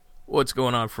What's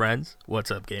going on, friends?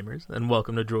 What's up, gamers? And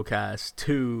welcome to Drillcast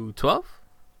 212.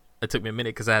 It took me a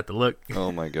minute because I had to look.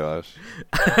 Oh my gosh.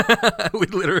 We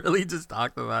literally just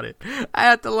talked about it. I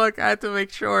had to look. I had to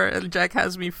make sure. And Jack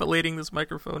has me filleting this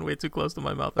microphone way too close to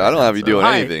my mouth. I don't have you doing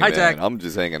anything, hi, man. Jack. I'm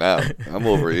just hanging out. I'm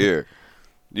over here.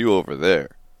 You over there.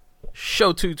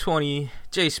 Show 220,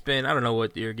 J-Spin. I don't know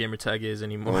what your gamer tag is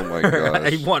anymore. Oh my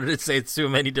gosh. I wanted to say it's too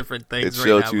many different things It's right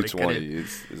Show now, 220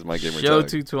 is my gamer Show tag.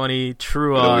 220,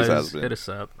 True It always Oz. has been. Hit us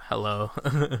up. Hello.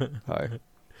 Hi.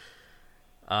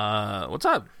 What's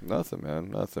up? Nothing, man.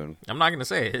 Nothing. I'm not going to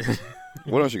say it.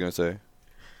 What else you going to say?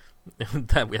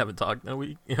 That we haven't talked in a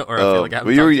week. Or I feel like I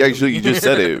haven't well, talked you just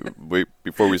said it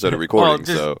before we started recording. Well,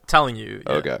 just so telling you.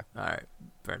 Yeah. Okay. All right.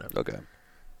 Fair enough. Okay.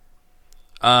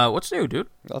 What's new, dude?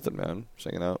 Nothing, man. Just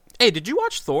hanging out. Hey, did you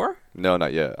watch Thor? No,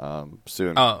 not yet.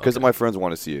 Soon. Oh, Because okay. my friends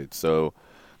want to see it. So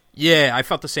Yeah, I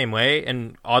felt the same way,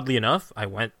 and oddly enough, I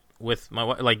went with my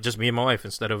wife, like just me and my wife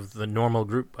instead of the normal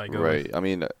group I go right. with. I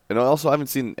mean, and also I haven't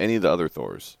seen any of the other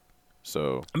Thors.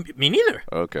 So Me neither.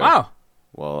 okay. Wow.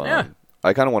 Well, Yeah.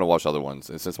 I kind of want to watch other ones,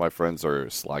 and since my friends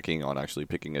are slacking on actually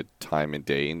picking a time and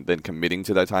day and then committing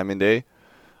to that time and day,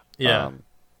 Yeah.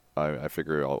 I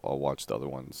figure I'll watch the other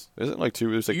ones. Isn't it like two?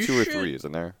 There's like You two or should. three,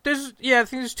 isn't there? I think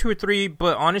there's 2 or 3,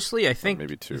 but honestly, I think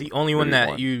maybe 2. the only one Maybe that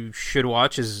one. you should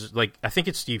watch is I think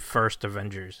it's the first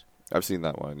Avengers. I've seen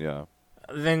that one. Yeah.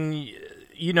 Then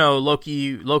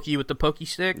Loki with the pokey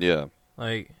stick. Yeah.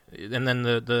 And then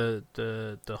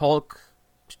the Hulk,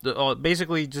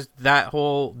 basically just that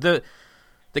whole the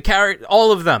character,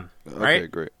 all of them, right? Okay.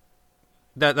 Great.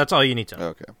 That's all you need to know.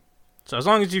 Okay. So as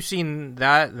long as you've seen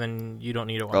that, then you don't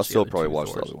need to watch. I'll the still other probably two watch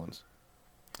the Thors. other ones.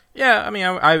 Yeah, I mean,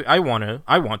 I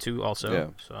want to also. Yeah.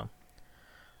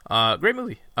 So, great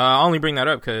movie. I'll only bring that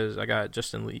up because I got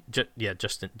Justin League.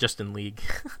 Justin League.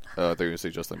 I thought you were gonna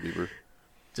say Justin Bieber.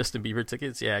 Justin Bieber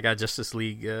tickets. Yeah, I got Justice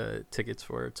League tickets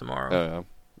for tomorrow. Yeah.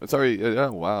 It's already. Yeah.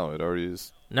 Wow. It already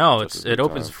is. No, Justice it League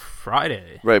opens time.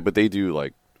 Friday. Right, but they do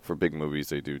for big movies.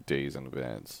 They do days in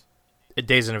advance.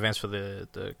 Days in advance for the.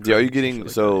 Yeah, are you credits and getting shit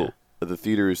like so that, yeah. the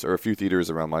theaters or a few theaters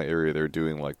around my area? They're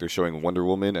doing they're showing Wonder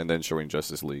Woman and then showing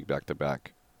Justice League back to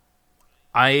back.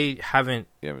 I haven't.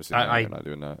 You haven't seen that? You're not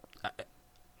doing that.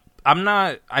 I'm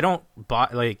not. I don't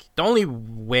buy. The only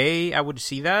way I would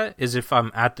see that is if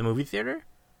I'm at the movie theater.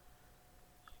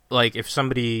 If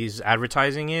somebody's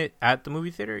advertising it at the movie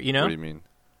theater, What do you mean?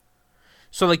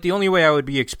 So, the only way I would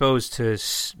be exposed to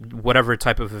whatever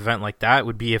type of event like that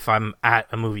would be if I'm at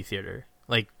a movie theater.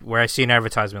 Where I see an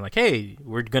advertisement hey,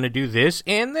 we're going to do this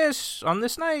and this on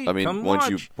this night. I mean, Come when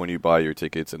watch. you buy your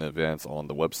tickets in advance on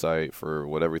the website for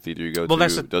whatever theater you go Well,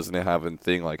 to, doesn't it have a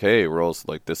thing hey, we're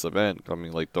also this event? I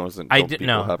mean, don't people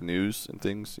no. have news and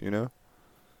things,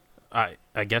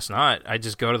 I guess not. I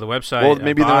just go to the website. Well,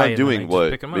 maybe they're buy, not and doing then I just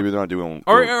what? pick 'em up. Maybe they're not doing.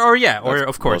 Or that's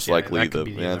of course, most likely that could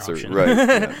be the answer, option. right?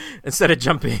 Yeah. Instead of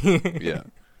jumping. Yeah.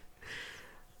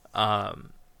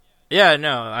 Yeah,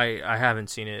 no, I haven't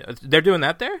seen it. They're doing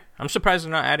that there? I'm surprised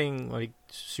they're not adding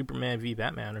Superman v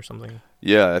Batman or something.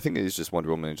 Yeah, I think it's just Wonder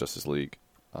Woman and Justice League.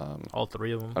 All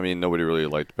 3 of them. I mean, nobody really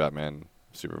liked Batman,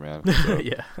 Superman. So,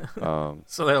 yeah. um,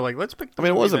 So they're let's pick. I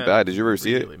mean, it wasn't bad. Did you ever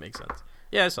see it? Really makes sense.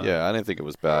 Yeah, I saw it. yeah, I didn't think it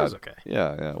was bad. It was okay.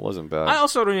 Yeah, it wasn't bad. I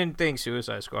also didn't think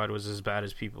Suicide Squad was as bad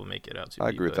as people make it out to be. I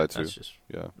agree with but that, too. That's just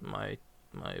Yeah, my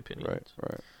opinion.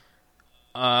 right.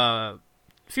 A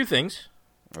few things.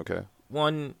 Okay.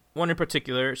 One in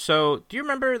particular. So, do you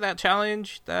remember that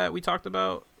challenge that we talked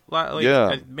about?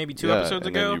 Maybe 2 episodes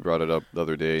and ago. then you brought it up the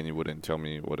other day, and you wouldn't tell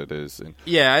me what it is. And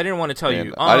Yeah, I didn't want to tell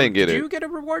you. I didn't get did it. you get a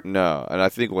reward? no, and I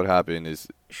think what happened is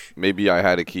maybe I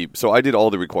had to keep. So I did all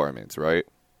the requirements, right?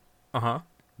 Uh huh.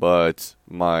 But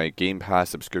my Game Pass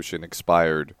subscription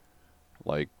expired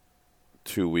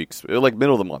 2 weeks,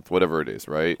 middle of the month, whatever it is,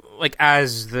 right?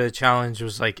 As the challenge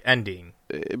was ending.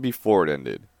 Before it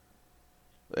ended.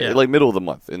 Yeah. Middle of the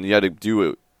month, and you had to do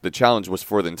it. The challenge was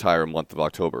for the entire month of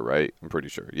October, right? I'm pretty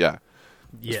sure. Yeah.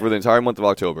 It's for the entire month of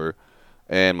October,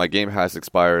 and my Game Pass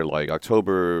expired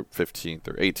October 15th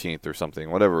or 18th or something,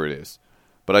 whatever it is.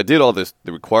 But I did all the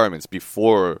requirements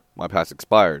before my pass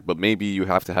expired. But maybe you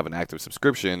have to have an active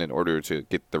subscription in order to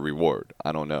get the reward.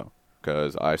 I don't know,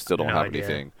 because I still don't have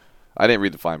anything. I didn't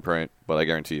read the fine print, but I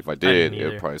guarantee if I did, it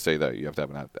would probably say that you have to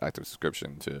have an active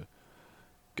subscription to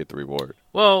get the reward.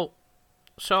 Well,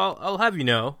 so I'll have you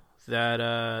know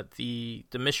that the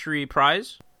mystery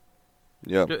prize.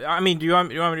 Yeah. I mean, do you want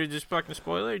me to just fucking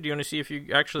spoil it? Or do you want to see if you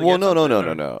actually? Well,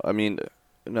 get no. I mean,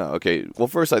 no. Okay. Well,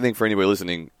 first, I think for anybody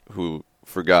listening who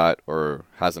forgot or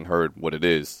hasn't heard what it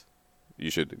is,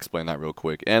 you should explain that real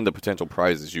quick and the potential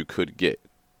prizes you could get.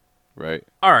 right?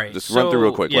 All right. Just run through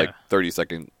real quick, like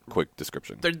 30-second quick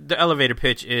description. The elevator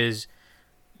pitch is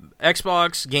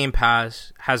Xbox Game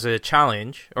Pass has a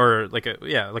challenge, or like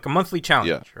a monthly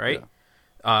challenge, right?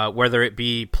 Yeah. Whether it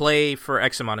be play for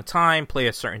X amount of time, play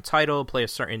a certain title, play a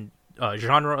certain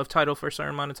genre of title for a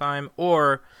certain amount of time,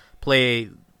 or play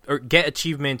or get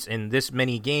achievements in this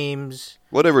many games.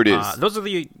 Whatever it is. Those are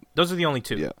the only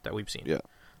two that we've seen. Yeah.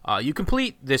 You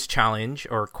complete this challenge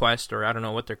or quest, or I don't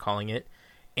know what they're calling it,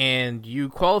 and you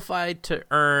qualified to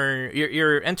earn.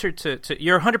 You're entered to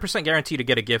you're 100% guaranteed to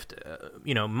get a gift.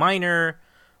 Minor,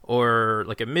 or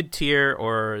like a mid tier,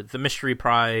 or the mystery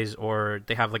prize, or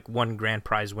they have like one grand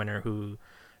prize winner who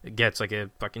gets like a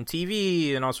fucking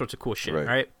TV and all sorts of cool shit,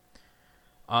 right?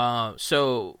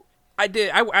 So I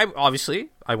did. I obviously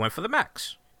I went for the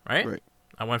max, right?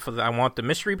 I want the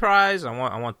mystery prize. I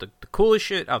want the coolest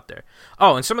shit out there.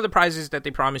 Oh, and some of the prizes that they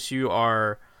promise you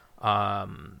are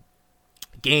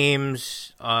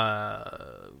games.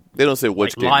 They don't say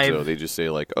which like games, though. They just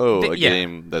say like,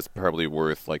 game that's probably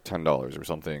worth like $10 or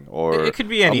something, or it could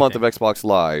be anything. A month of Xbox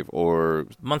Live, or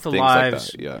month of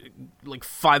lives, like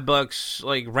 $5,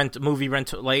 like movie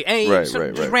rental, like just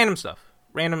random stuff,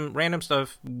 random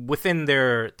stuff within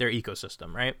their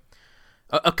ecosystem, right?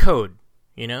 A code,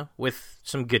 with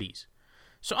some goodies.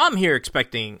 So I'm here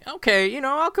expecting, okay,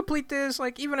 I'll complete this.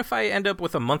 Like, even if I end up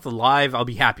with a month of Live, I'll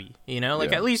be happy,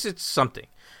 at least it's something.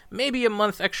 Maybe a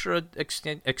month extra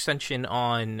extension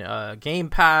on Game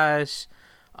Pass.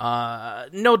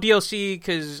 No DLC,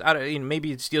 because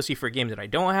maybe it's DLC for a game that I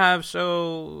don't have.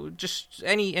 So just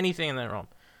anything in that realm.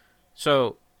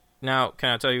 So now, can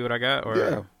I tell you what I got? Or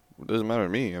yeah, it doesn't matter to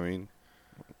me. I mean,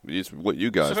 it's what you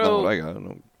got. It's not what I got.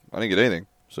 I didn't get anything.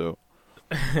 So.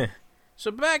 So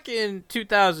back in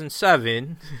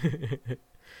 2007,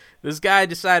 this guy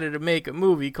decided to make a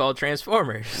movie called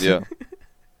Transformers. Yeah.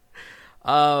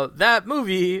 That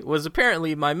movie was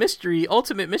apparently my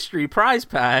ultimate mystery prize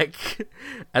pack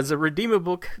as a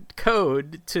redeemable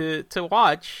code to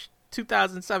watch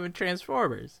 2007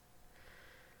 Transformers.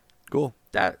 Cool.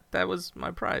 That was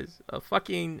my prize. A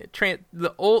fucking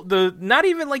not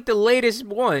even like the latest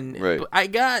one. Right. But I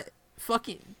got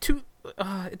fucking two.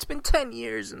 It's been 10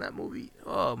 years in that movie.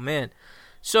 Oh, man.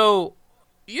 So,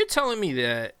 you're telling me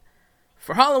that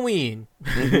for Halloween,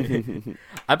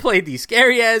 I played these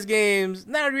scary-ass games.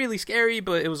 Not really scary,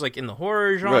 but it was, like, in the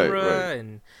horror genre.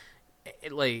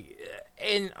 Right.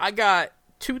 And I got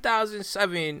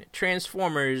 2007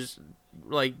 Transformers,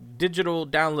 like, digital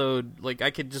download. Like, I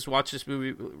could just watch this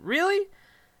movie. Really?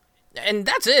 And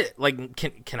that's it. Like,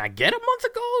 can I get a month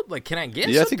of gold? Like, can I get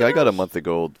I think I got a month of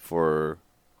gold for...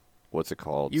 What's it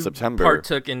called? You September.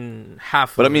 Partook in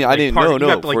half. But I mean, I didn't know. You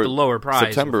got like the lower prize.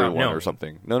 September one or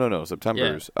something. No.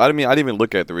 September's. Yeah. I didn't even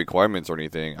look at the requirements or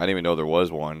anything. I didn't even know there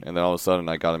was one. And then all of a sudden,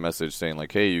 I got a message saying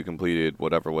like, "Hey, you completed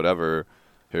whatever.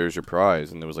 Here's your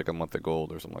prize." And there was like a month of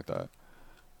gold or something like that.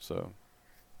 So.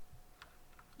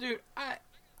 Dude,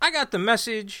 I got the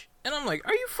message, and I'm like,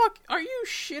 Are you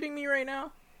shitting me right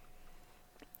now?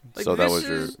 Like, so that was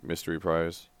your mystery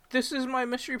prize. This is my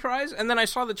mystery prize, and then I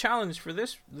saw the challenge for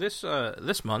this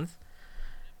month,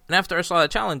 and after I saw the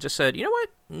challenge, I said, you know what,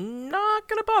 not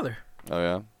gonna bother. Oh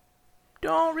yeah,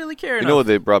 don't really care. You know what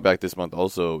they brought back this month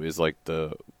also is like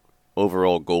the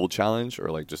overall gold challenge, or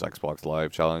like just Xbox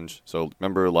Live challenge. So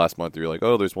remember last month you were like,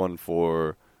 oh, there's one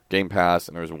for Game Pass,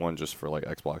 and there's one just for like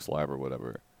Xbox Live or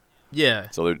whatever. Yeah.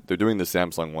 So they're doing the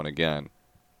Samsung one again.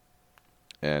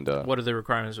 And what are the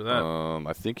requirements of that?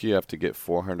 I think you have to get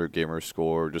 400 gamer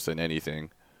score just in anything,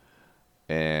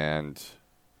 and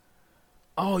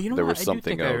there was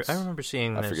something else. I remember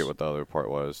seeing this. I forget what the other part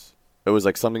was. It was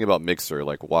like something about Mixer,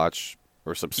 like watch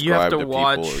or subscribe to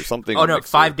people or something. Oh no,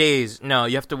 Mixer. 5 days. No,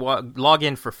 you have to log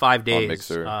in for 5 days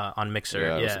on Mixer.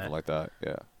 Yeah, or something like that.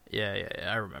 Yeah. Yeah,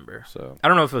 I remember. So I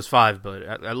don't know if it was 5, but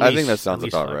at least I think that sounds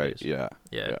about right. Yeah.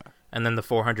 And then the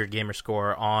 400 gamer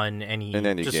score on any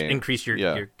just game. Increase your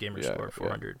gamer score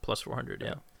 400 plus 400.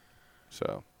 Yeah.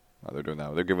 So they're doing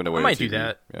that. They're giving away. I might do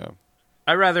that. Yeah.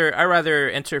 I rather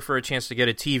enter for a chance to get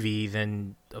a TV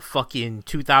than a fucking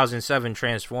 2007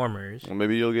 Transformers. Well,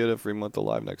 maybe you'll get a free month of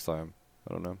Live next time.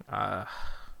 I don't know.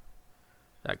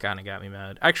 That kind of got me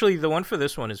mad. Actually, the one for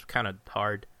this one is kind of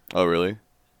hard. Oh, really?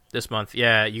 This month,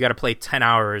 yeah. You got to play 10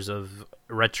 hours of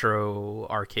retro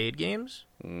arcade games.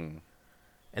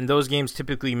 And those games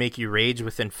typically make you rage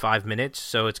within 5 minutes,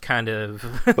 so it's kind of...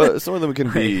 But some of them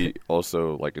can be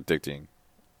also, like, addicting.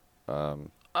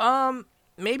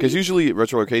 Maybe. Because usually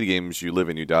retro arcade games, you live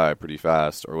and you die pretty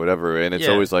fast or whatever, and it's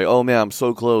always like, oh, man, I'm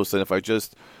so close, and if I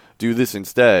just do this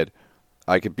instead,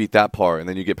 I could beat that part, and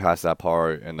then you get past that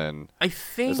part, and then I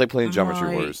think it's like playing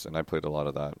Geometry Wars, and I played a lot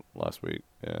of that last week,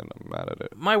 and I'm mad at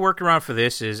it. My workaround for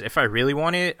this is if I really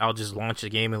want it, I'll just launch the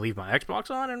game and leave my Xbox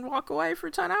on and walk away for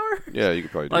 10 hours. Yeah, you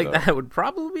could probably do like that. That would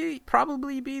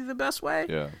probably be the best way.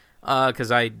 Yeah.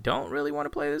 Because I don't really want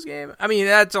to play this game. I mean,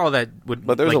 that's all that would.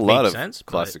 But there's like, a lot make of sense,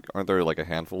 classic. Aren't there like a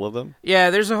handful of them? Yeah,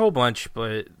 there's a whole bunch,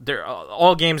 but they're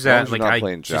all games that like I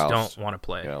just don't want to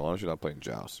play. Yeah, as long as you're not playing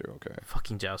Joust, you're okay.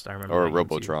 Fucking Joust, I remember. Or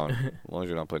Robotron. As long as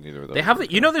you're not playing either of those. They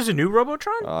have, you know, there's a new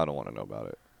Robotron. I don't want to know about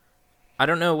it. I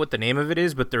don't know what the name of it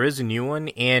is, but there is a new one,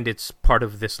 and it's part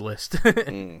of this list.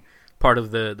 Part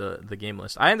of the game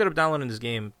list. I ended up downloading this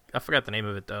game. I forgot the name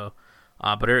of it though.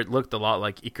 But it looked a lot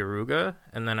like Ikaruga,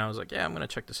 and then I was like, yeah, I'm going to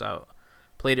check this out.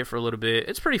 Played it for a little bit.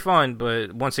 It's pretty fun,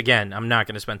 but once again, I'm not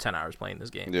going to spend 10 hours playing this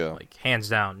game. Yeah. Like, hands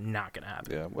down, not going to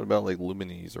happen. Yeah, what about, like,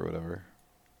 Lumines or whatever?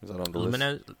 Is that on the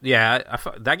list? Yeah,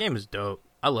 that game is dope.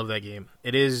 I love that game.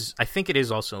 It is, I think it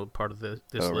is also part of this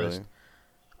list. Really?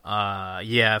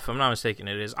 Yeah, if I'm not mistaken,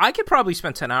 it is. I could probably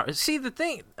spend 10 hours. See, the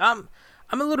thing, I'm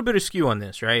a little bit askew on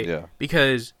this, right? Yeah.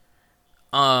 Because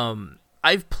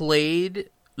I've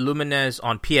played Lumines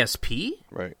on PSP,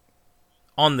 right,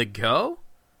 on the go,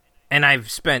 and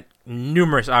I've spent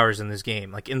numerous hours in this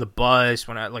game, like in the bus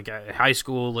when I at high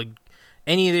school, like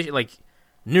any of this, like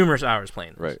numerous hours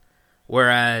playing this. Right.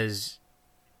 Whereas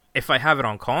if I have it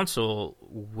on console,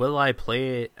 will I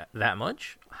play it that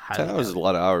much? 10 hours is a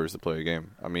lot of hours to play a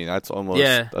game. I mean, that's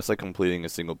that's like completing a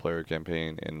single player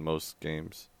campaign in most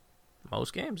games.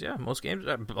 Most games, yeah,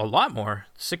 a lot more.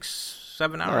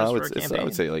 6-7 hours for a campaign. I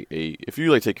would say like 8. If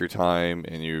you like take your time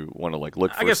and you want to like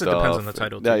look for stuff. I guess it depends on the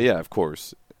title. Yeah, of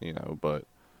course, you know. But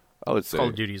I would say Call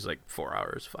of Duty is like 4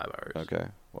 hours, 5 hours. Okay,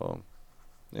 well,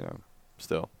 you know,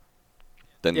 still.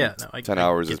 Then 10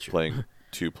 hours is playing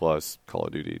 2+ Call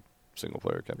of Duty single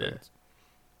player campaigns.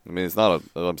 Yeah. I mean, it's not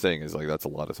what I'm saying is like that's a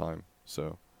lot of time.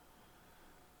 So.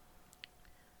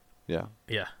 Yeah.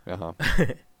 Yeah. Uh-huh.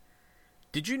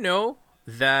 Did you know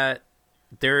that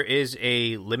there is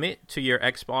a limit to your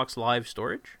Xbox Live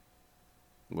storage?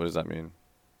 What does that mean?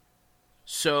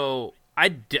 So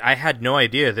I had no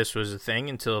idea this was a thing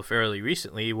until fairly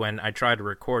recently when I tried to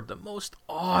record the most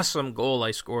awesome goal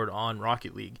I scored on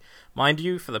Rocket League. Mind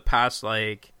you, for the past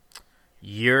like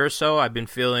year or so, I've been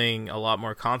feeling a lot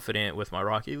more confident with my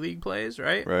Rocket League plays,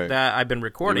 right? That I've been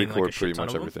recording like a shit pretty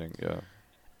much everything, yeah.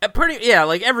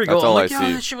 Like every goal, I'm like,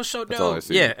 that shit was so dope. All I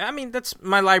see. Yeah, I mean, that's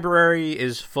my library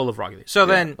is full of Rocket League. So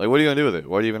then, like, what are you gonna do with it?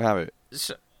 Why do you even have it?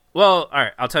 Well, all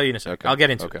right, I'll tell you in a second. Okay. I'll get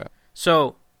into it.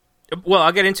 So,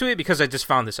 I'll get into it because I just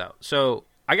found this out. So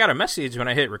I got a message when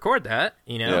I hit record that,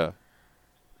 you know.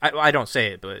 Yeah. I don't say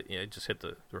it, but I just hit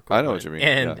the record. I know what you mean.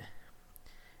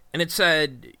 And it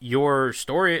said your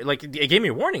storage, like it gave me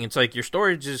a warning. It's like your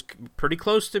storage is pretty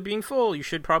close to being full. You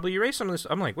should probably erase some of this.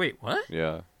 I'm like, wait, what?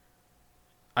 Yeah.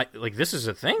 This is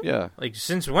a thing? Yeah. Like,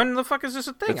 since when the fuck is this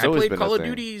a thing? It's I played Call of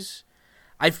Duties.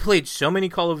 I've played so many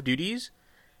Call of Duties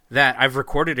that I've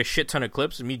recorded a shit ton of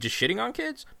clips of me just shitting on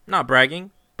kids. Not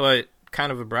bragging, but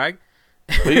kind of a brag.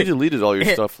 But you deleted all your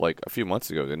stuff like a few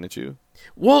months ago, didn't you?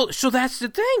 Well, so that's the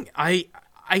thing. I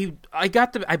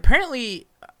got apparently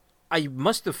I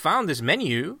must have found this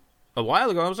menu a while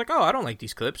ago. I was like, oh, I don't like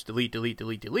these clips. Delete, delete,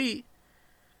 delete, delete.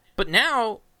 But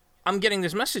now I'm getting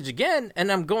this message again,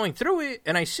 and I'm going through it,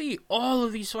 and I see all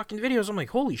of these fucking videos. I'm like,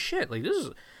 holy shit! Like, this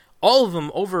is all of them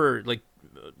over like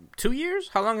 2 years.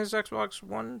 How long has Xbox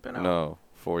One been out? No,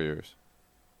 4 years.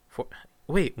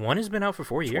 Wait, one has been out for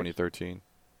 4 years. 2013.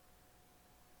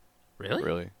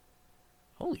 Really?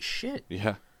 Holy shit!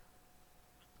 Yeah.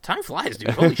 Time flies, dude.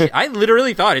 Holy shit! I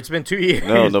literally thought it's been 2 years.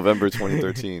 No, November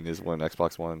 2013 is when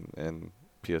Xbox One and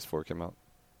PS4 came out.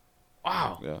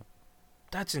 Wow. Yeah.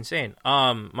 That's insane.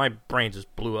 My brain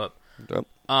just blew up. Yep.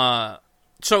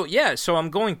 So I'm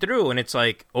going through and it's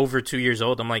like over 2 years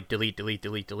old. I'm like, delete, delete,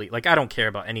 delete, delete. Like, I don't care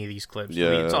about any of these clips.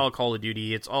 Yeah. It's all Call of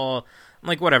Duty. It's all, I'm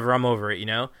like, whatever, I'm over it, you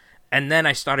know? And then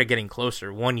I started getting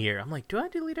closer 1 year. I'm like, do I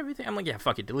delete everything? I'm like, yeah,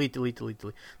 fuck it. Delete, delete, delete,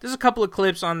 delete. There's a couple of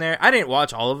clips on there. I didn't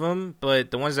watch all of them,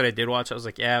 but the ones that I did watch, I was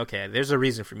like, yeah, okay, there's a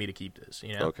reason for me to keep this,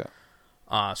 you know? Okay.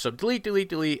 So delete, delete,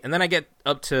 delete. And then I get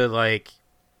up to like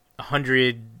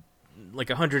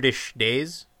 100-ish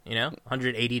days, you know?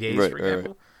 180 days, for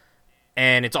example. Right.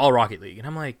 And it's all Rocket League. And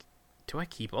I'm like, do I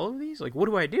keep all of these? Like, what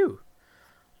do I do?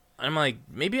 And I'm like,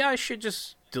 maybe I should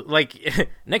just... Like,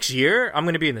 next year, I'm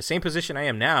going to be in the same position I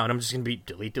am now, and I'm just going to be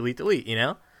delete, delete, delete, you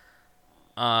know?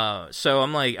 So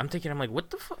I'm thinking,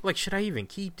 what the fuck? Like, should I even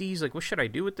keep these? Like, what should I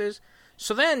do with this?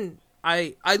 So then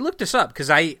I looked this up, because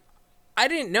I I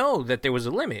didn't know that there was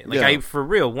a limit. Like, Yeah. I, for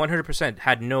real, 100%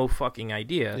 had no fucking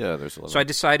idea. Yeah, there's a limit. So I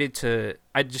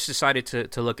just decided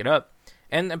to look it up.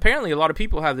 And apparently a lot of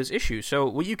people have this issue. So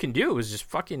what you can do is just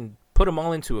fucking put them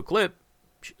all into a clip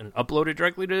and upload it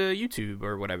directly to YouTube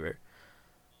or whatever.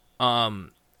 I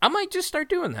might just start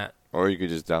doing that. Or you could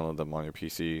just download them on your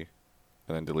PC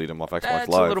and then delete them off Xbox That's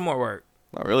Live. a little more work.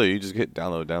 Not really. You just hit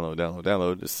download.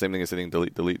 It's the same thing as hitting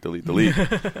delete.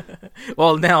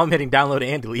 Well, now I'm hitting download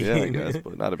and delete. Yeah, I guess,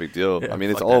 but not a big deal. Yeah, I mean,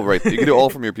 it's fuck all that. right. You can do it all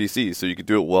from your PC, so you can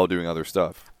do it while doing other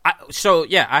stuff. So,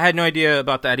 yeah, I had no idea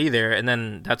about that either, and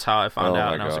then that's how I found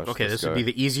out, and I was like, gosh, okay, this this would guy.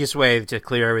 be the easiest way to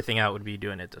clear everything out would be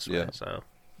doing it this way, Yeah. so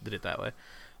did it that way.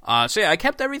 So, yeah, I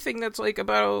kept everything that's, like,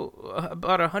 about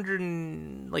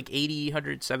 180,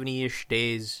 170-ish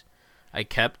days I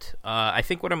kept. I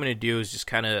think what I'm going to do is just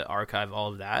kind of archive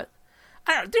all of that.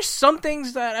 I don't know, there's some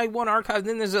things that I want archived, and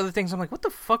then there's other things I'm like, what the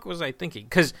fuck was I thinking?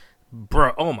 Because,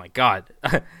 bro, oh my god.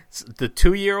 The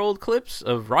 2-year-old clips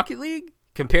of Rocket League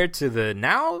compared to the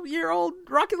now-year-old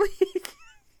Rocket League?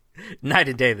 Night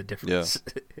and day, the difference.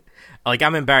 Yeah. Like,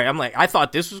 I'm embarrassed. I'm like, I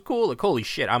thought this was cool. Like, holy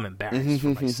shit, I'm embarrassed for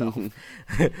myself.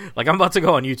 Like, I'm about to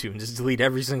go on YouTube and just delete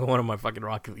every single one of my fucking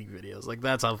Rocket League videos. Like,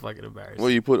 that's how fucking embarrassed. Well,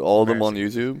 you put all of them on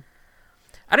YouTube?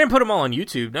 I didn't put them all on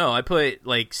YouTube. No, I put,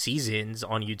 like, seasons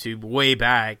on YouTube way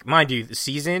back. Mind you, the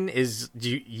season is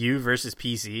you versus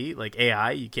PC, like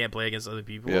AI. You can't play against other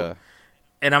people. Yeah.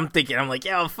 And I'm thinking, I'm like,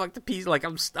 yeah, fuck the PC. Like,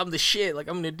 I'm the shit. Like,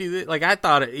 I'm going to do this. Like, I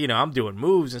thought, I'm doing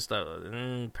moves and stuff.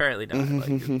 Apparently not.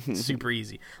 Like, it's super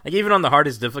easy. Like, even on the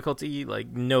hardest difficulty, like,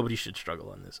 nobody should struggle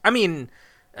on this. I mean,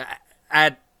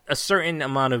 at a certain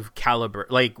amount of caliber,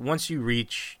 like, once you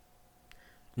reach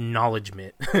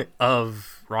knowledgement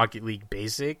of Rocket League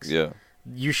basics, Yeah.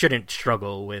 you shouldn't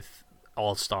struggle with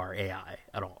all-star AI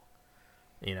at all.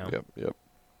 Yep.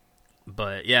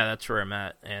 But yeah, that's where I'm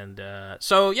at. And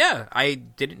so yeah, I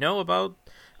didn't know about.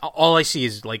 All I see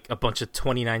is like a bunch of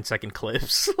 29-second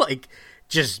clips, like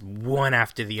just one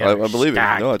after the other. I believe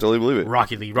it. No, I totally believe it.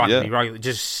 Rocket League,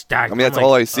 just stacked. I mean, that's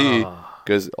all I see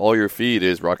because all your feed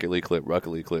is Rocket League clip, Rocket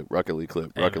League clip, Rocket League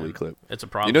clip, Rocket League clip. It's a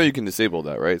problem. You know you can disable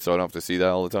that, right? So I don't have to see that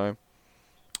all the time.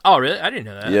 Oh, really? I didn't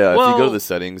know that. Yeah, well, if you go to the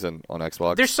settings on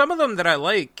Xbox, there's some of them that I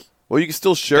like. Well, you can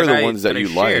still share the ones that you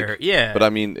like. Yeah, but I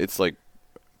mean, it's like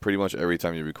pretty much every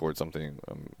time you record something,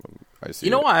 I see.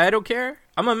 You know why I don't care?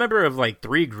 I'm a member of like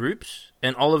 3 groups,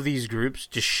 and all of these groups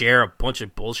just share a bunch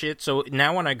of bullshit. So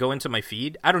now when I go into my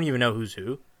feed, I don't even know who's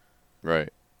who. Right.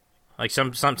 Like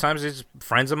sometimes it's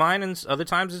friends of mine, and other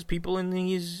times it's people in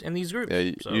these groups. Yeah,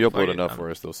 you upload enough for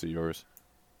us, they'll see yours.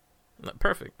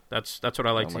 Perfect. That's what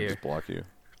I like to might hear. Just block you.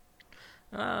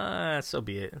 So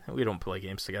be it. We don't play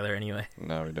games together anyway.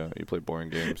 No, we don't. You play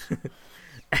boring games.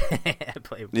 I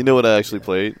play. You know what I actually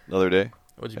played the other day?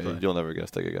 What'd you play? You'll never guess.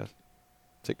 Take a guess.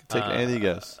 Take any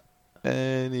guess.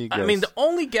 Any guess. I mean, the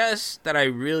only guess that I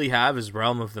really have is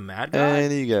Realm of the Mad God.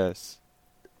 Any guess.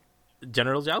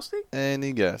 General Jousting?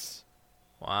 Any guess.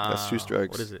 Wow. That's 2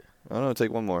 strikes. What is it? I don't know.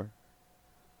 Take one more.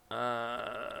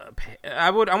 I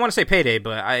want to say Payday,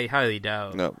 but I highly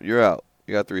doubt. No, you're out.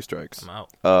 You got 3 strikes. I'm out.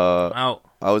 I'm out.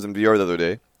 I was in VR the other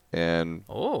day, and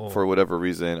for whatever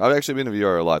reason, I've actually been in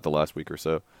VR a lot the last week or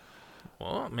so.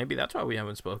 Well, maybe that's why we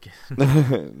haven't spoken.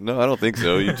 No, I don't think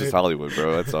so. You're just Hollywood,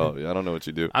 bro. That's all. I don't know what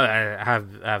you do. I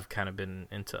have kind of been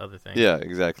into other things. Yeah,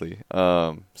 exactly.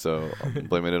 So I'm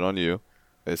blaming it on you.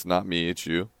 It's not me. It's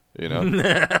you. You know.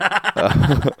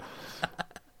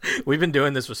 We've been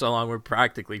doing this for so long. We're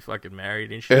practically fucking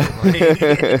married and shit.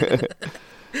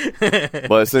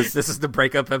 But since this is the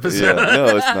breakup episode, yeah,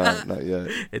 no, it's not yet.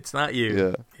 It's not you.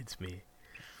 Yeah, it's me.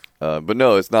 But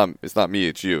no, it's not me.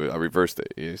 It's you. I reversed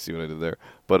it. You see what I did there?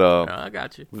 But I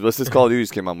got you. Since Call of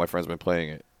Duty came out, my friend's been playing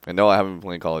it, and no, I haven't been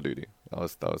playing Call of Duty.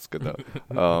 That was good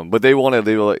though. But they were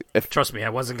like, trust me, I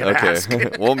wasn't gonna ask.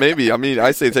 Well, maybe. I mean,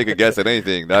 I say take a guess at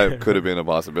anything. That could have been a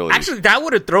possibility. Actually, that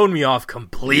would have thrown me off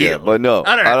completely. Yeah, but no,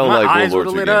 I don't like World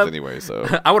War II games anyway. So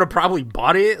I would have probably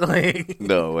bought it. Like,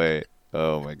 no way.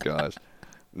 Oh my gosh.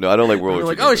 No, I don't like World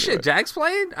War II. Like, oh shit, Jack's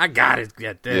playing? I gotta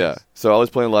get this. Yeah. So I was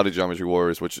playing a lot of Geometry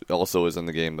Wars, which also is in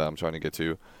the game that I'm trying to get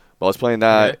to. But I was playing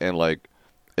that, and like,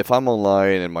 if I'm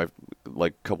online and my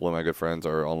couple of my good friends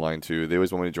are online too, they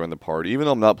always want me to join the party. Even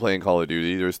though I'm not playing Call of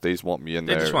Duty, they just want me in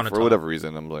there for whatever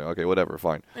reason. I'm like, okay, whatever,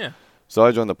 fine. Yeah. So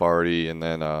I joined the party, and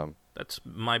then that's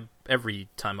my every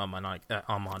time I'm on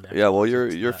that. Yeah, well,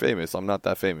 you're famous. I'm not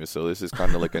that famous, so this is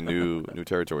kind of like a new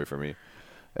territory for me.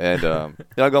 And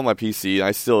I go on my PC,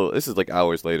 and this is like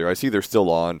hours later. I see they're still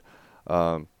on.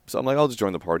 So I'm like, I'll just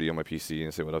join the party on my PC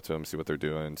and say what up to them, see what they're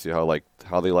doing, see how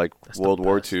they like That's World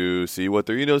War II, see what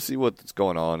they're see what's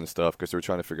going on and stuff, because they're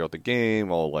trying to figure out the game,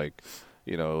 all like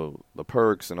the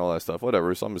perks and all that stuff,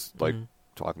 whatever. So I'm just like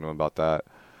talking to him about that.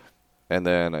 And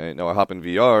then I hop in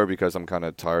VR because I'm kind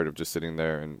of tired of just sitting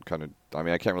there and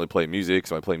I can't really play music.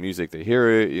 So I play music, they hear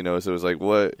it, so it was like,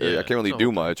 what? Yeah, I can't really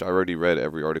do much. I already read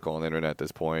every article on the internet at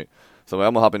this point. So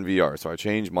I'm going to hop in VR. So I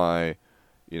changed my,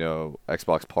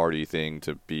 Xbox party thing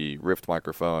to be Rift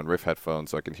microphone, Rift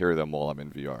headphones, so I can hear them while I'm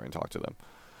in VR and talk to them.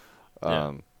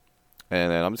 And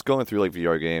then I'm just going through like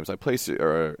VR games. I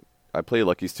played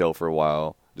Lucky's Tale for a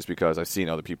while just because I've seen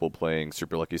other people playing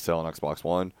Super Lucky's Tale on Xbox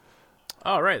One.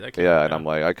 Oh, right. And I'm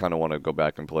like, I kind of want to go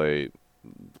back and play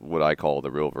what I call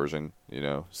the real version,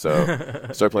 So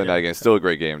start playing that again. Still a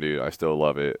great game, dude. I still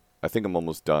love it. I think I'm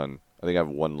almost done. I think I have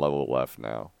one level left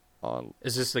now.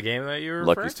 Is this the game that you're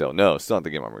Lucky's Tale? No, it's not the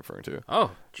game I'm referring to.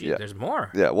 Oh, gee, there's more.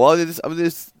 Yeah, well,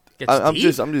 I'm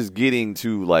just getting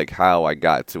to like how I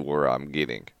got to where I'm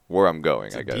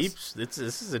going. I guess this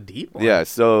is a deep one. Yeah,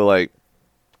 so like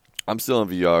I'm still in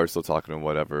VR, still talking to him,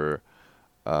 whatever.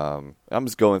 I'm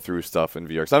just going through stuff in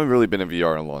VR because I haven't really been in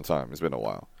VR in a long time. It's been a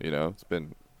while, It's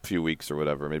been a few weeks or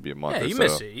whatever, maybe a month. Yeah, or you so.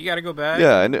 miss it. You got to go back.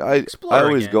 Yeah, and I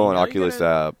always again. go on Oculus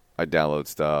app. I download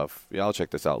stuff. Yeah, I'll check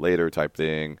this out later type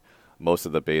thing. Most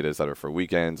of the betas that are for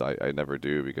weekends, I never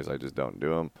do because I just don't do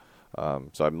them.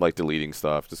 So I'm like deleting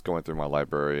stuff, just going through my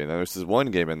library. And then there's this one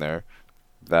game in there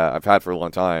that I've had for a long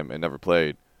time and never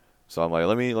played. So I'm like,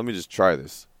 let me just try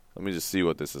this. Let me just see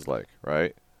what this is like,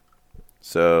 right?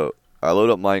 So I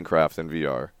load up Minecraft in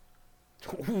VR.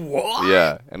 What?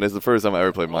 Yeah, and it's the first time I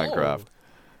ever played Minecraft.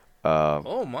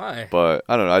 Oh my! But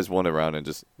I don't know. I just went around and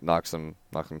just knock some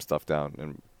stuff down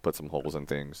and put some holes in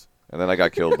things. And then I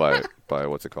got killed by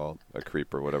what's it called? A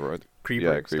creeper or whatever. Creeper.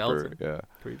 Yeah, creeper. Skeleton. Yeah.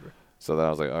 Creeper. So then I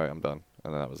was like, all right, I'm done.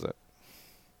 And then that was it.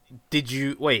 Did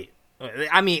you wait?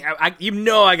 I mean,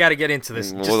 I got to get into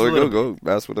this. Go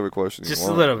ask whatever question just you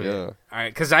want. a little bit. Yeah. All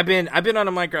right, because I've been on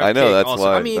a Minecraft. I know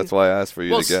that's why I asked for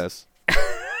you to guess.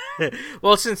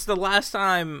 Well, since the last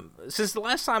time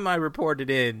I reported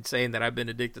in saying that I've been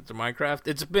addicted to Minecraft,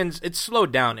 it's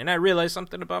slowed down, and I realized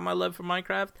something about my love for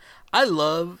Minecraft. I've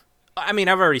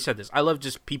already said this. I love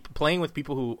just playing with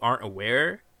people who aren't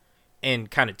aware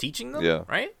and kind of teaching them. Yeah.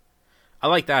 Right. I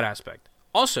like that aspect.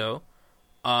 Also,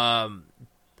 for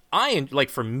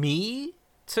me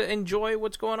to enjoy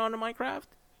what's going on in Minecraft,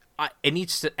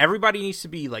 everybody needs to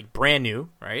be like brand new,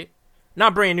 right?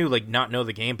 Not brand new, like not know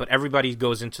the game, but everybody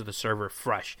goes into the server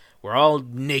fresh. We're all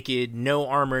naked, no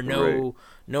armor, no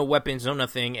weapons, no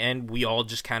nothing, and we all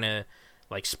just kind of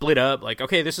like split up. Like,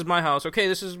 okay, this is my house. Okay,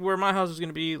 this is where my house is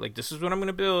gonna be. Like, this is what I'm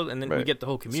gonna build, and then we get the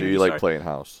whole community. So you like playing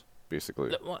house,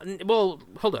 basically. Well,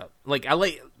 hold up. Like, I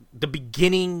like the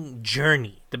beginning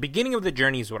journey. The beginning of the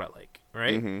journey is what I like,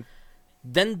 right? Mm-hmm.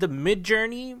 Then the mid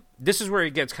journey, this is where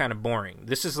it gets kind of boring.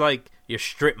 This is like your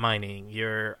strip mining,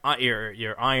 your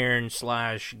iron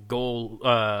 / gold,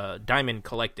 diamond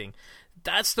collecting.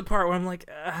 That's the part where I'm like,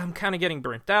 I'm kind of getting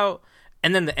burnt out.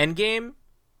 And then the end game,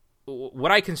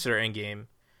 what I consider end game,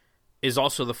 is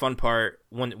also the fun part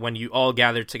when you all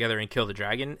gather together and kill the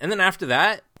dragon. And then after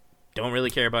that, don't really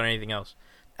care about anything else.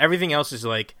 Everything else is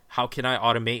like, how can I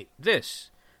automate this?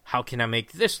 How can I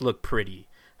make this look pretty?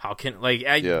 How can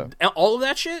all of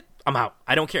that shit? I'm out.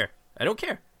 I don't care.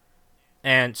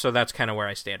 And so that's kind of where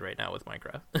I stand right now with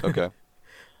Minecraft. Okay.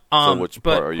 So which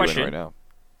part are you in right now?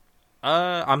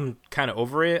 I'm kind of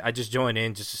over it. I just joined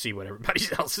in just to see what everybody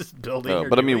else is building.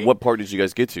 But I mean, what part did you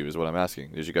guys get to? Is what I'm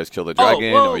asking. Did you guys kill the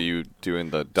dragon? Or are you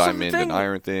doing the diamond and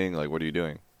iron thing? Like, what are you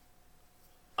doing?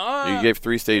 You gave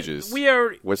 3 stages.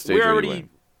 What stage are you in?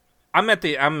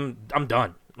 I'm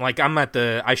done. Like, I'm at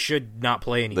the. I should not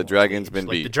play anymore. The dragon's been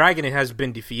beat. The dragon has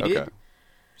been defeated. Okay.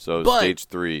 So stage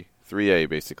 3A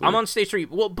basically. I'm on stage 3.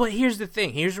 Well, but here's the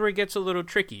thing. Here's where it gets a little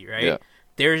tricky, right? Yeah.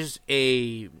 There's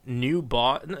a new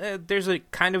boss. There's a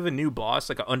kind of a new boss,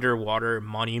 like an underwater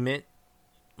monument,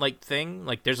 like thing.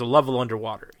 Like, there's a level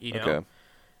underwater, you know. Okay.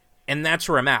 And that's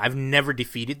where I'm at. I've never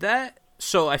defeated that,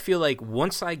 so I feel like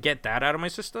once I get that out of my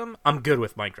system, I'm good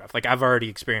with Minecraft. Like, I've already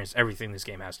experienced everything this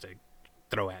game has to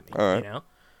throw at me. All right. You know.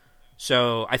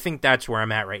 So I think that's where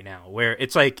I'm at right now, where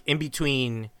it's like in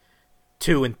between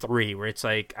 2 and 3, where it's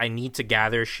like I need to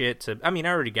gather shit I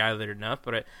already gathered enough,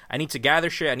 but I need to gather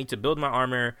shit. I need to build my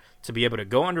armor to be able to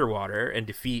go underwater and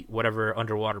defeat whatever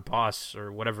underwater boss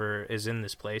or whatever is in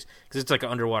this place, because it's like an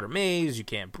underwater maze. You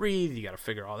can't breathe. You got to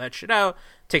figure all that shit out.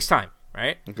 It takes time,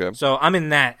 right? Okay. So I'm in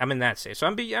that stage. So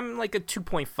I'm like a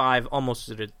 2.5, almost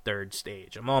to the 3rd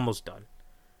stage. I'm almost done.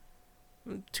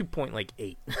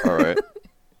 2.8. All right.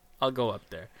 I'll go up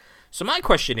there. So my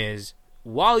question is,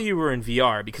 while you were in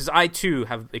VR, because I too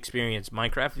have experienced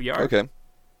Minecraft VR.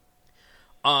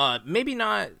 Okay. Maybe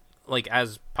not like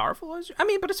as powerful as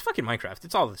but it's fucking Minecraft.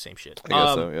 It's all the same shit. I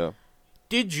guess so. Yeah.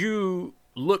 Did you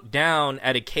look down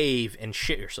at a cave and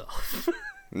shit yourself?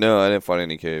 No, I didn't find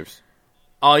any caves.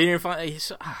 Oh, you didn't find?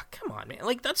 Come on, man!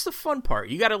 Like that's the fun part.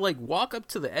 You got to like walk up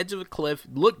to the edge of a cliff,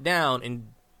 look down, and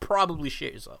probably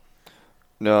shit yourself.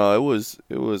 No, it was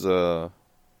there was a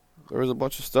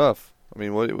bunch of stuff. I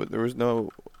mean, there was no.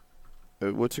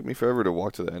 What took me forever to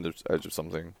walk to the edge of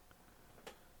something?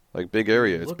 Like big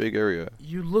area, it's big area.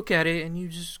 You look at it and you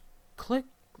just click.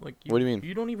 Like what do you mean?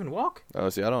 You don't even walk? Oh,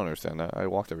 see, I don't understand that. I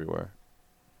walked everywhere.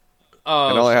 Oh,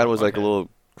 and all I had was like a little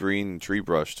green tree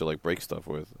brush to like break stuff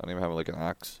with. I didn't even have like an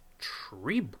axe.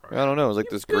 Tree brush? I don't know. It was like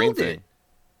this green thing.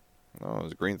 No, it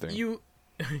was a green thing. You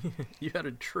had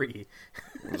a tree.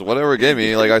 It's whatever it gave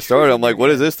me. Like I started, I'm like,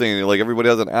 what is this thing? And, like everybody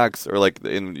has an axe, or like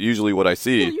in usually what I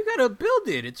see. Well, you gotta build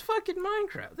it. It's fucking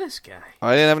Minecraft. This guy.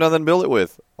 I didn't have nothing to build it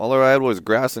with. All I had was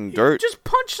grass and dirt. Just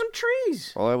punch some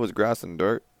trees. All I had was grass and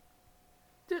dirt.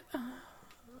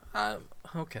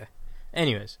 Okay.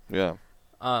 Anyways. Yeah.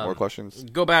 More questions?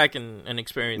 Go back and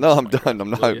experience. No, I'm done. I'm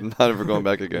not ever going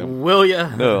back again. Will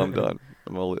ya? No, I'm done.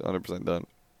 I'm 100% done.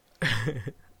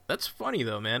 That's funny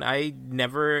though, man. I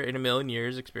never in a million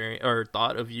years experienced or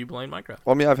thought of you playing Minecraft.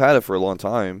 Well, I mean, I've had it for a long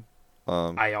time.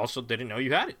 I also didn't know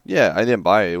you had it. Yeah, I didn't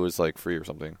buy it. It was like free or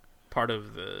something. Part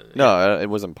of the. No, it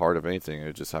wasn't part of anything.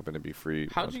 It just happened to be free.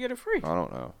 How'd you get it free? I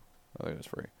don't know. I think it was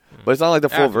free, but it's not like the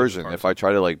full version. If I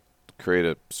try to like create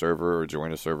a server or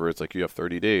join a server, it's like you have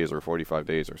 30 days or 45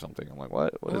 days or something. I'm like,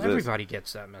 what? What is this? Everybody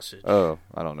gets that message. Oh,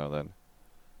 I don't know then.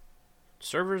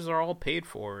 Servers are all paid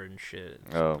for and shit.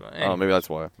 Oh, maybe that's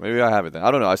why. Maybe I have it then. I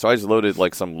don't know. So I just loaded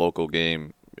like some local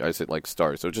game. I said like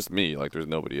start. So it's just me. Like there's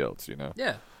nobody else, you know?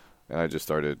 Yeah. And I just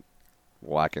started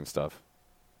whacking stuff.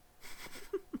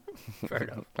 Fair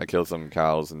enough. I killed some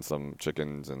cows and some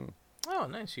chickens and. Oh,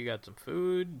 nice. You got some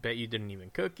food. Bet you didn't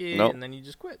even cook it. Nope. And then you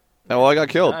just quit. No, well, I got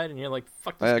killed. And you're like,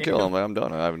 fuck this I got game. killed. I'm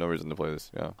done. I have no reason to play this.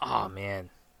 Yeah. Oh,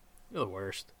 man. You're the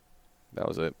worst. That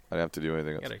was it. I didn't have to do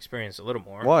anything else. You gotta experience a little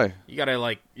more. Why? You gotta,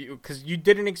 like, because you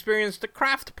didn't experience the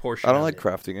craft portion. I don't like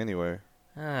crafting anyway.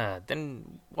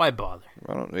 Then why bother?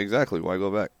 I don't exactly. Why go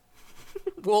back?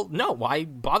 Well, no. Why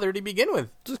bother to begin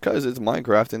with? Just because it's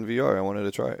Minecraft in VR. I wanted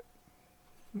to try it.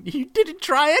 You didn't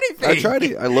try anything. I tried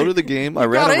it. I loaded the game. I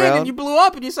ran got around. In and you blew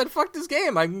up and you said, fuck this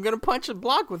game. I'm going to punch a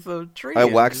block with a tree. I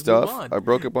whacked stuff. I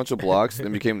broke a bunch of blocks. Then it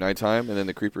became nighttime. And then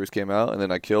the creepers came out. And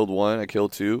then I killed one. I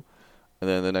killed two. And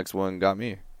then the next one got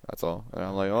me. That's all. And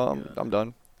I'm like, oh, I'm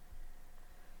done.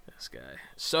 This guy.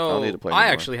 So I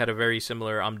actually had a very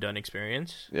similar I'm done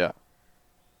experience. Yeah.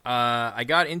 I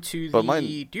got into the. But mine,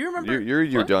 do you remember?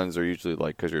 Your duns are usually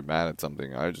like because you're mad at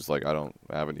something. I just like I don't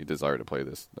have any desire to play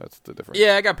this. That's the difference.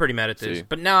 Yeah, I got pretty mad at this,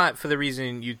 but not for the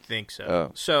reason you'd think so.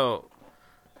 Oh. So,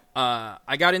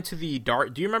 I got into the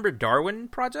Do you remember Darwin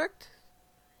Project?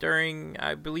 During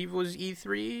I believe it was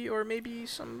E3 or maybe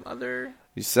some other.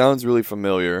 He sounds really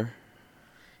familiar.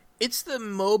 It's the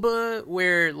MOBA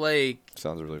where, like...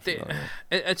 Sounds really familiar.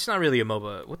 It's not really a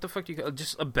MOBA. What the fuck do you call it?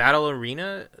 Just a battle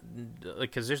arena?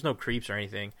 Because there's no creeps or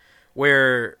anything.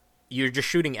 Where you're just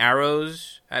shooting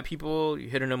arrows at people, you're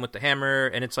hitting them with the hammer,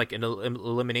 and it's like an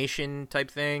elimination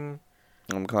type thing.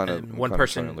 I'm kind of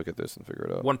trying to look at this and figure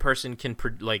it out. One person can,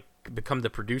 become the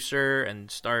producer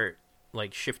and start,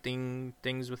 like, shifting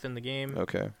things within the game.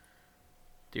 Okay.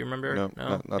 Do you remember? No,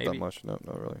 not that much. No,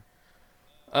 not really.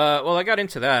 Well, I got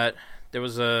into that. There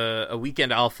was a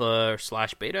weekend alpha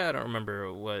 / beta. I don't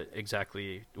remember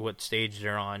what stage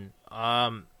they're on.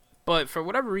 But for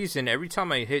whatever reason, every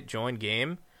time I hit join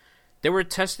game, they were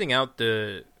testing out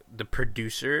the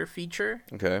producer feature.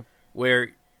 Okay. Where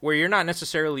you're not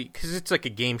necessarily, because it's like a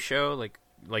game show,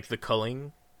 like the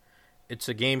culling. It's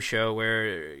a game show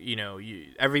where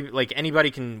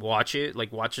anybody can watch it,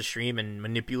 like watch a stream and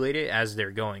manipulate it as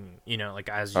they're going.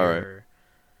 As you're. Right.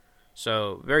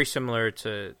 So very similar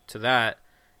to that,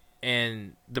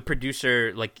 and the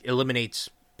producer eliminates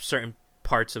certain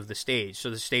parts of the stage, so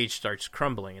the stage starts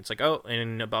crumbling. It's like, oh,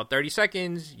 in about 30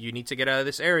 seconds, you need to get out of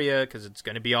this area because it's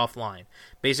going to be offline.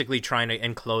 Basically, trying to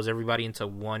enclose everybody into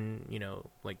one,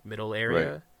 middle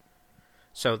area. Right.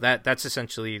 So that's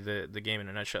essentially the game in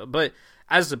a nutshell. But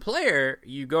as the player,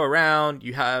 you go around.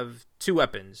 You have two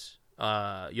weapons. You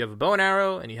have a bow and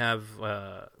arrow, and you have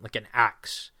an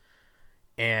axe.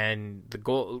 And the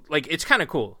goal, it's kind of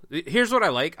cool. Here's what I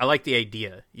like. I like the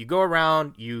idea. You go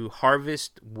around, you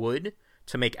harvest wood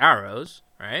to make arrows,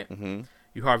 right? Mm-hmm.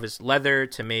 You harvest leather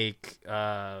to make,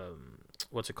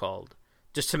 what's it called?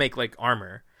 Just to make,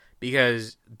 armor.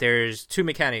 Because there's two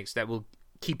mechanics that will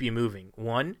keep you moving.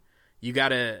 One, you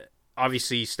gotta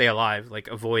obviously stay alive, like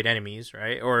avoid enemies,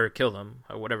 right, or kill them,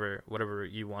 or whatever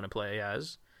you want to play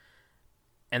as.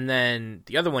 And then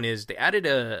the other one is they added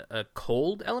a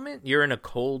cold element. You're in a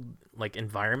cold like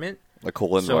environment. A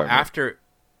cold environment. So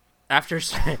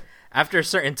after a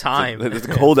certain time, it's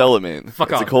a cold element. Fuck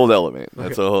it's off. a cold element.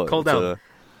 That's a cold element.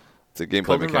 It's a gameplay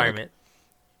cold mechanic. Environment.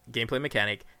 Gameplay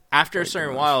mechanic. After a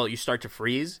certain while, you start to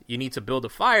freeze. You need to build a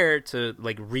fire to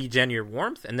like regen your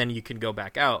warmth, and then you can go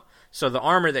back out. So the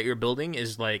armor that you're building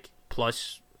is like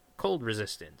plus cold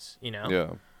resistance. You know.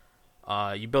 Yeah.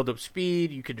 You build up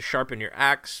speed. You could sharpen your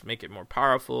axe, make it more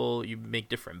powerful. You make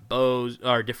different bows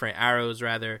or different arrows,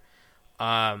 rather.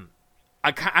 I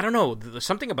don't know. There's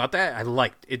something about that I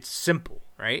liked. It's simple,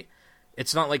 right?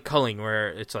 It's not like culling where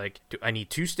it's like I need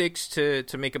 2 sticks to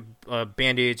make a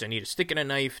bandage. I need a stick and a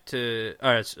knife to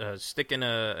a stick and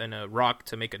a rock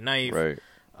to make a knife. Right.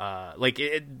 A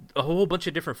whole bunch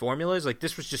of different formulas. Like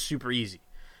this was just super easy.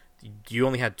 You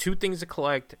only had 2 things to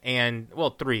collect, and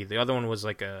 3. The other one was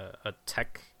like a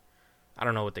tech. I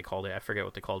don't know what they called it. I forget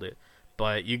what they called it.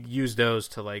 But you use those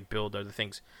to like build other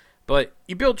things. But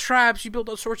you build traps, you build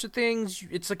all sorts of things.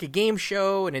 It's like a game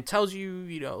show, and it tells you,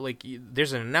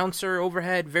 there's an announcer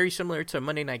overhead, very similar to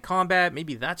Monday Night Combat.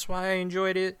 Maybe that's why I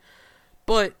enjoyed it.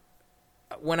 But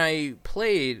when I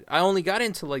played, I only got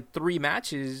into like 3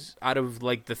 matches out of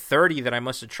like the 30 that I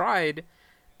must have tried,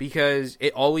 because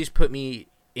it always put me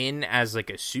in as like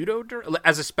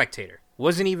as a spectator.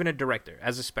 Wasn't even a director,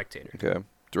 as a spectator. Okay.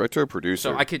 Director or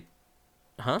producer? So I could...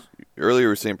 Huh? Earlier you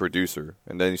were saying producer,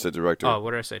 and then you said director. Oh,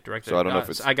 what did I say? Director. So I don't know if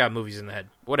it's... I got movies in the head.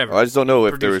 Whatever. I just don't know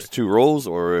if Producer. there was 2 roles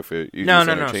or if you No, just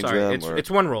interchange sorry. them. It's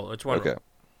one role. It's one okay.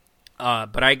 role.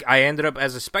 But I ended up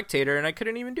as a spectator, and I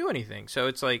couldn't even do anything. So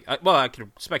it's like, I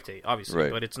could spectate, obviously,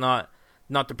 right. But it's not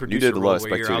the producer you did a lot of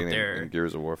role where you're out spectating there. in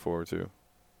Gears of War 4 too.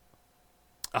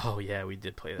 Oh yeah, we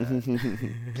did play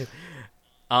that.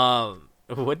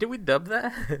 What did we dub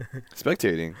that?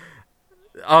 Spectating.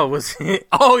 Oh, was it?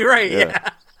 Oh, right, yeah.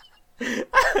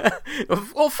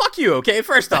 Well, fuck you, okay?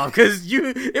 First off, because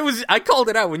I called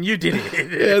it out when you did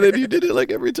it. Yeah, then you did it like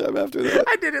every time after that.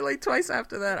 I did it like twice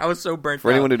after that. I was so burnt out.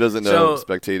 For anyone who doesn't know,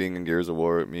 spectating in Gears of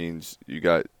War, it means you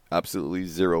got absolutely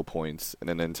 0 points in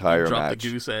an entire match. The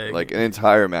goose egg. Like an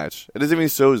entire match. It doesn't even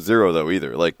show 0 though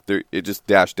either. Like it just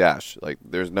dash. Like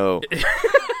there's no.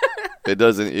 It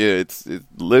doesn't. Yeah, it's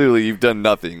literally you've done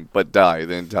nothing but die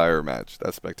the entire match.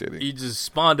 That's spectating. You just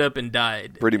spawned up and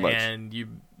died. Pretty much. And you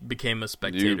became a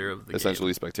spectator of the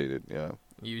essentially game. Spectated, yeah.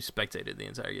 You spectated the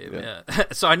entire game, yeah.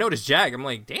 So I noticed Jag. I'm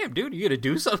like, damn, dude, you gotta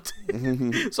do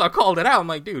something. So I called it out. I'm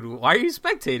like, dude, why are you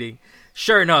spectating?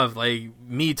 Sure enough, like,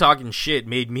 me talking shit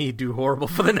made me do horrible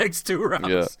for the next 2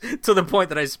 rounds. Yeah. To the point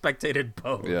that I spectated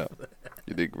both. Yeah.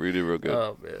 You did really real good.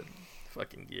 Oh, man.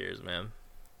 Fucking Gears, man.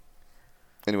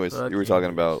 Anyways, you were talking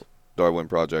about Darwin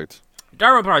Project.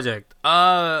 Darwin Project.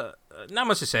 Not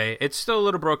much to say. It's still a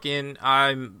little broken.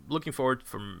 I'm looking forward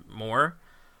for more.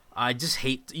 I just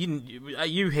hate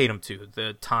you hate them too.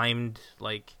 The timed,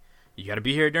 like, you got to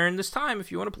be here during this time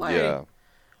if you want to play. Yeah.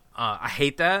 I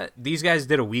hate that. These guys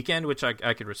did a weekend, which I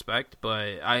could respect,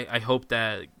 but I hope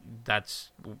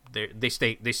that's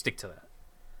they stick to that.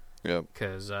 Yeah.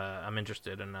 Because I'm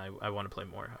interested and I want to play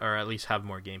more, or at least have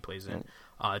more gameplays in.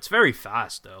 It's very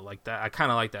fast though, like that. I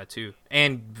kind of like that too,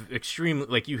 and extremely,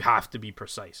 like, you have to be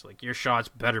precise. Like, your shots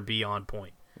better be on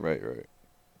point. Right.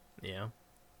 Yeah.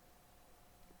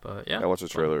 But yeah, I watched the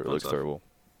trailer. It looks terrible.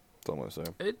 That's all I'm gonna say.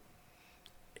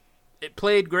 It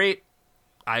played great.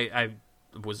 I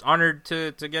was honored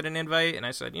to get an invite, and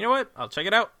I said, you know what? I'll check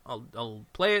it out. I'll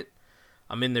play it.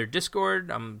 I'm in their Discord.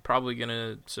 I'm probably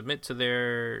gonna submit to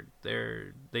their.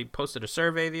 They posted a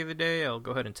survey the other day. I'll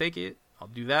go ahead and take it. I'll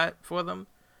do that for them.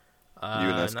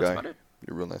 You're a nice guy. About it.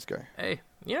 You're a real nice guy. Hey,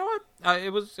 you know what?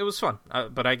 It was fun.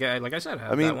 But like I said, I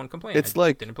have that one complaint. It's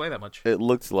like didn't play that much. It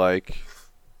looked like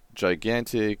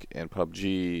Gigantic and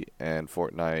PUBG and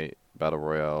Fortnite Battle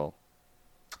Royale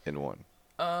in one.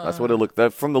 That's what it looked.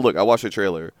 That from the look, I watched the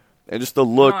trailer, and just the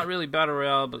look. Not really Battle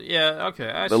Royale, but yeah,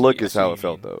 okay. The look is how it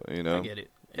felt, though. You know. I get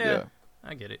it. Yeah,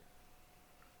 I get it.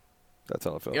 That's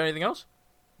how it felt. You got anything else?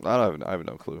 I have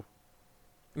no clue.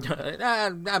 I'm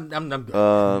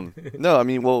good. No, I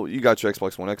mean, well, you got your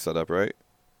Xbox One X set up, right?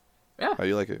 Yeah. How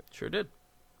you like it? Sure did.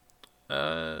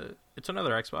 It's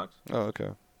another Xbox. Oh, okay.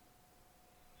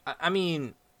 I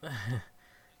mean,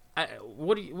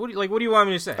 what do you want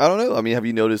me to say? I don't know. I mean, have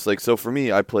you noticed? Like, so for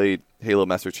me, I played Halo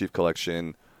Master Chief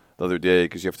Collection the other day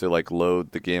because you have to like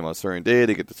load the game on a certain day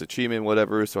to get this achievement,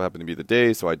 whatever. So it happened to be the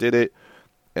day, so I did it,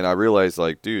 and I realized,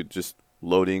 like, dude, just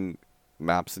loading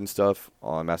maps and stuff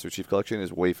on Master Chief Collection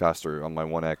is way faster on my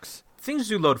 1X. Things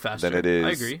do load faster Than it is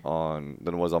I agree.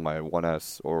 Than it was on my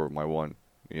 1S or my 1,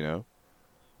 you know?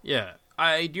 Yeah,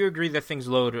 I do agree that things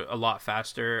load a lot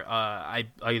faster. I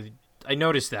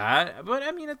noticed that, but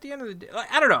I mean, at the end of the day,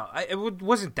 I don't know. It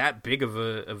wasn't that big of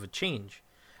a change.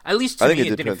 At least to me,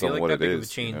 it didn't feel like that big of a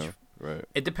change. You know? Right.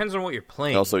 It depends on what you're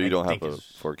playing. And also, you don't have a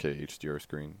 4K HDR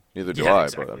screen. Neither do I.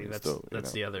 Exactly. But I mean,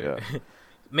 that's the other. Yeah.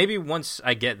 Maybe once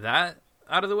I get that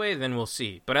out of the way, then we'll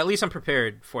see. But at least I'm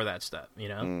prepared for that step. You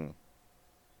know.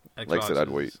 Like I said, I'd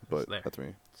wait, but that's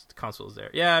me. The console is there.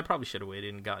 Yeah, I probably should have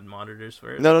waited and gotten monitors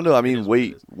for it. No. I mean,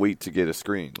 wait to get a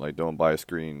screen. Like, don't buy a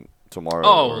screen tomorrow.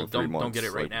 Or in 3 months. Don't get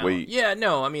it right now. Wait. Yeah,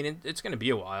 no. I mean, it's going to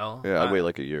be a while. Yeah, I'd wait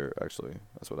like a year. Actually,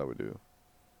 that's what I would do.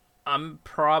 I'm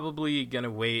probably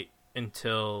gonna wait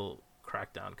until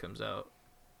Crackdown comes out.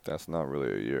 That's not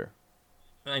really a year.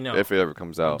 I know. If it ever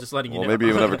comes out. I'm just letting you know. Maybe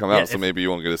it will never come out, so maybe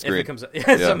you won't get a screen. If it comes out.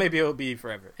 Yeah, so maybe it'll be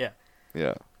forever. Yeah.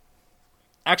 Yeah.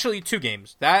 Actually, 2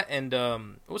 games. That and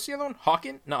what's the other one?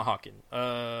 Hawken? Not Hawken.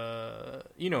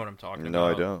 You know what I'm talking about. No,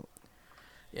 I don't.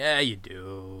 Yeah, you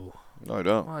do. No, I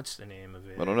don't. What's the name of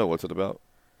it? I don't know. What's it about?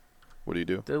 What do you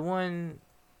do? The one.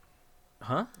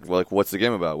 Huh? Well, like, what's the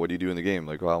game about? What do you do in the game?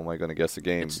 Like, how am I going to guess the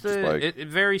game? It's it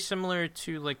very similar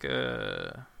to like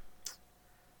a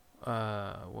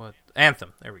what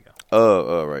Anthem. There we go.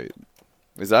 Oh, right.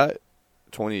 Is that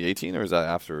 2018 or is that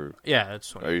after? Yeah, that's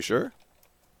 2018. Are you sure?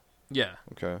 Yeah.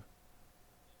 Okay.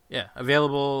 Yeah,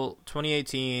 available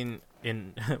 2018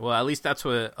 in well, at least that's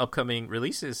what upcoming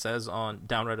releases says on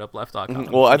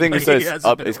downrightupleft.com. Well, I think it says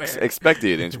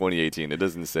expected in 2018. It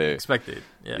doesn't say expected.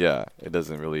 Yeah. Yeah, it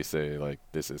doesn't really say like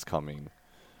this is coming.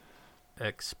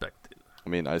 Expected. I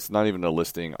mean, it's not even a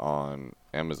listing on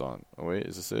Amazon. Oh wait,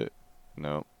 is this it?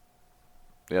 No.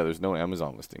 Yeah, there's no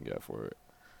Amazon listing yet for it.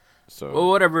 So well,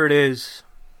 whatever it is,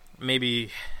 maybe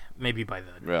by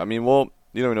then. Yeah, I mean, well,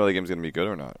 you don't know the game's gonna be good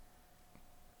or not.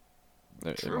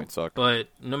 It True. might suck. But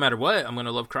no matter what, I'm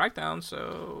gonna love Crackdown.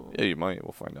 So yeah, you might.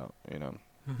 We'll find out. You know.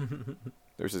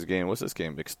 There's this game. What's this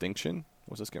game? Extinction.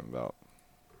 What's this game about?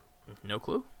 No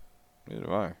clue. Neither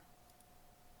do I.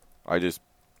 I just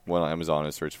went on Amazon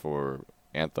and searched for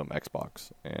Anthem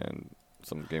Xbox, and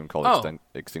some game called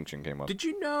Extinction came up. Did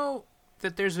you know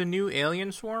that there's a new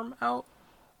Alien Swarm out?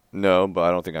 No, but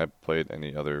I don't think I played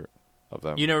any other of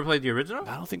them. You never played the original?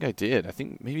 I don't think I did. I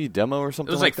think maybe demo or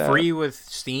something. It was like that. Free with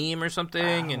Steam or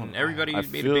something, and everybody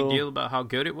made a big deal about how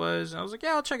good it was. And I was like,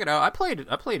 yeah, I'll check it out. I played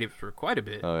it for quite a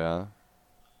bit. Oh yeah.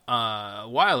 A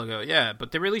while ago, yeah.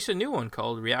 But they released a new one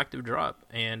called Reactive Drop,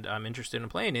 and I'm interested in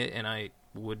playing it. And I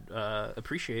would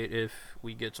appreciate if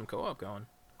we get some co-op going.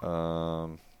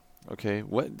 Okay.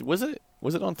 What was it?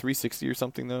 Was it on 360 or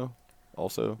something though?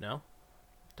 Also. No.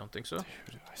 Don't think so.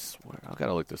 Dude, I swear, I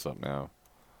gotta look this up now.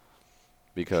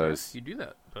 Because sure, you do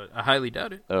that, but I highly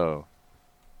doubt it. Oh,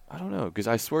 I don't know, because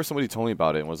I swear somebody told me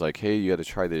about it and was like, "Hey, you got to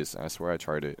try this." And I swear I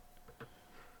tried it,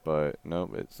 but no,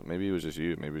 maybe it was just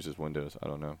you. Maybe it's just Windows. I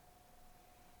don't know.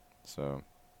 So,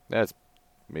 yeah, it's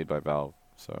made by Valve.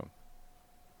 So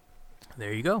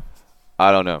there you go.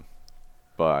 I don't know,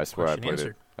 but I swear Question I played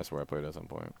answered. it. I swear I played it at some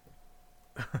point.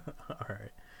 All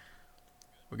right,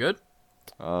 we're good.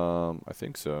 I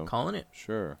think so. Calling it.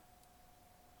 Sure.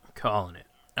 Calling it.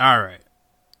 All right.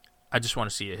 I just want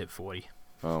to see it hit 40.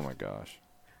 Oh my gosh.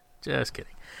 Just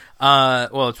kidding.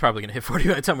 Well, it's probably gonna hit 40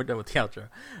 by the time we're done with the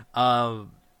outro.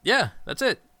 Yeah, that's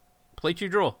it. Play True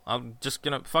Droll. I'm just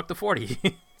gonna fuck the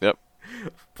 40. Yep.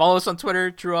 Follow us on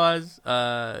Twitter, TrueOz.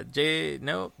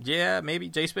 Maybe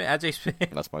JSpin at JSpin.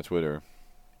 That's my Twitter.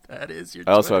 That is your.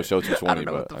 I also have Twitter. Show220,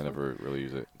 but I never really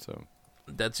use it. So.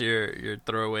 That's your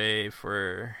throwaway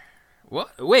for.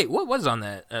 What? Wait, what was on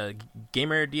that?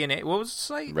 Gamer DNA. What was the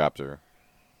site? Raptor.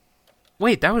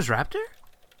 Wait, that was Raptor?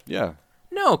 Yeah.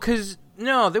 No,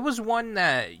 there was one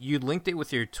that you linked it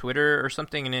with your Twitter or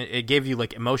something, and it gave you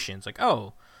like emotions, like,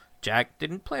 oh, Jack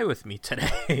didn't play with me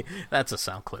today. That's a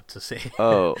sound clip to say.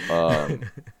 Oh,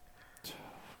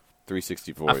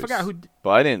 360 voice. I forgot who. But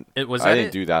I didn't. I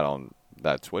didn't do that on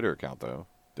that Twitter account though.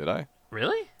 Did I?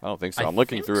 Really? I don't think so. I'm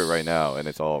looking through it right now, and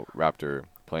it's all Raptor.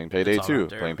 Playing Payday 2,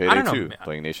 playing Payday 2,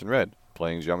 playing Nation Red,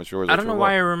 playing Geometry Wars. I don't know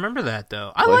why I remember that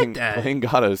though. I like that. Playing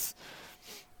Goddess.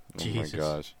 Jesus. Oh my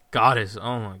gosh. Goddess.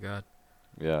 Oh my god.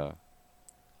 Yeah.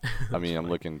 I mean, I'm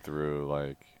looking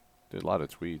through did a lot of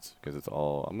tweets because it's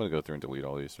all. I'm gonna go through and delete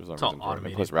all these. There's no reason for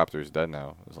it. Plus, Raptor's dead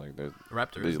now. It's like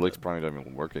these links probably don't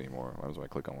even work anymore. Might as well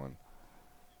click on one.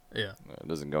 Yeah. It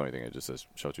doesn't go anything. It just says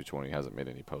Show220 hasn't made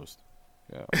any post.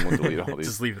 Yeah. I'm gonna delete all these.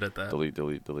 Just leave it at that.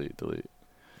 Delete.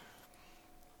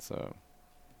 So.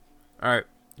 All right.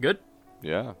 Good.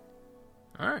 Yeah.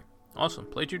 All right. Awesome.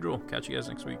 Play 2 Drool. Catch you guys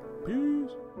next week.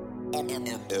 Peace.